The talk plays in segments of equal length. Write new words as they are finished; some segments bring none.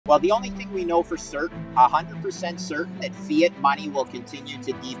Well, the only thing we know for certain, 100% certain, that fiat money will continue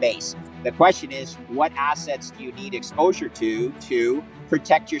to debase. The question is, what assets do you need exposure to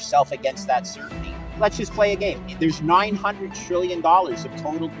protect yourself against that certainty? Let's just play a game. There's $900 trillion of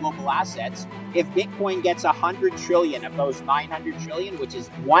total global assets. If Bitcoin gets 100 trillion of those 900 trillion, which is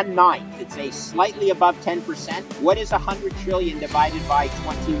 1/9, it's a slightly above 10%. What is 100 trillion divided by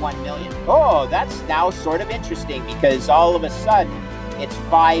 21 million? Oh, that's now sort of interesting, because all of a sudden it's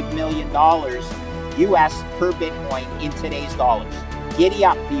 $5 million US per Bitcoin in today's dollars. Giddy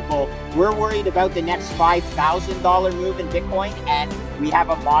up, people. We're worried about the next $5,000 move in Bitcoin, and we have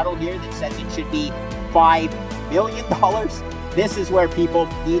a model here that says it should be $5 million. This is where people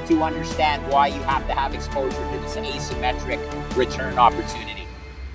need to understand why you have to have exposure to this asymmetric return opportunity.